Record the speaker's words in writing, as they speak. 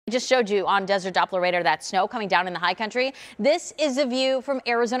Just showed you on Desert Doppler radar that snow coming down in the high country. This is a view from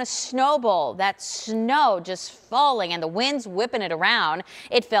Arizona Snow Bowl. That snow just falling and the winds whipping it around.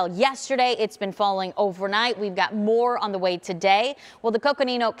 It fell yesterday. It's been falling overnight. We've got more on the way today. Well, the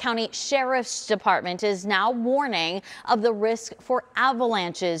Coconino County Sheriff's Department is now warning of the risk for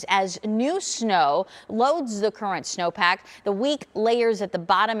avalanches as new snow loads the current snowpack. The weak layers at the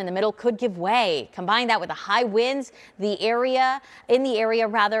bottom and the middle could give way. Combine that with the high winds, in the area,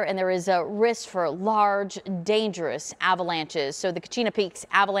 and there is a risk for large, dangerous avalanches. So the Kachina Peaks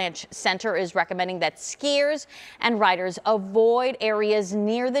Avalanche Center is recommending that skiers and riders avoid areas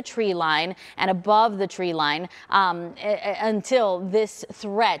near the tree line and above the tree line until this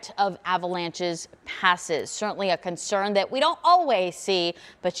threat of avalanches passes. Certainly a concern that we don't always see,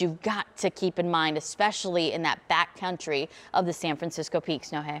 but you've got to keep in mind, especially in that back country of the San Francisco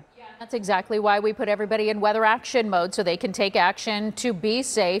Peaks. Nohe. That's exactly why we put everybody in weather action mode, so they can take action to be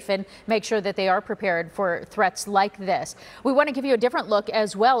safe and make sure that they are prepared for threats like this. We want to give you a different look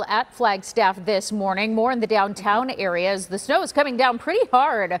as well at Flagstaff this morning, more in the downtown areas. The snow is coming down pretty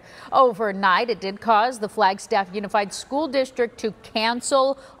hard overnight. It did cause the Flagstaff Unified School District to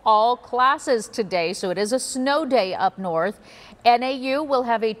cancel all classes today, so it is a snow day up north. NAU will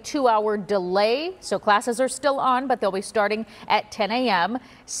have a 2-hour delay, so classes are still on, but they'll be starting at 10 a.m.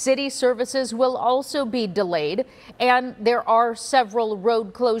 City services will also be delayed, and there are several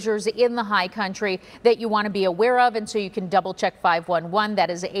road closures in the high country that you want to be aware of, and so you can double check 511. That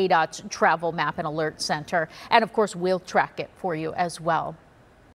is ADOT's travel map and alert center, and of course we'll track it for you as well.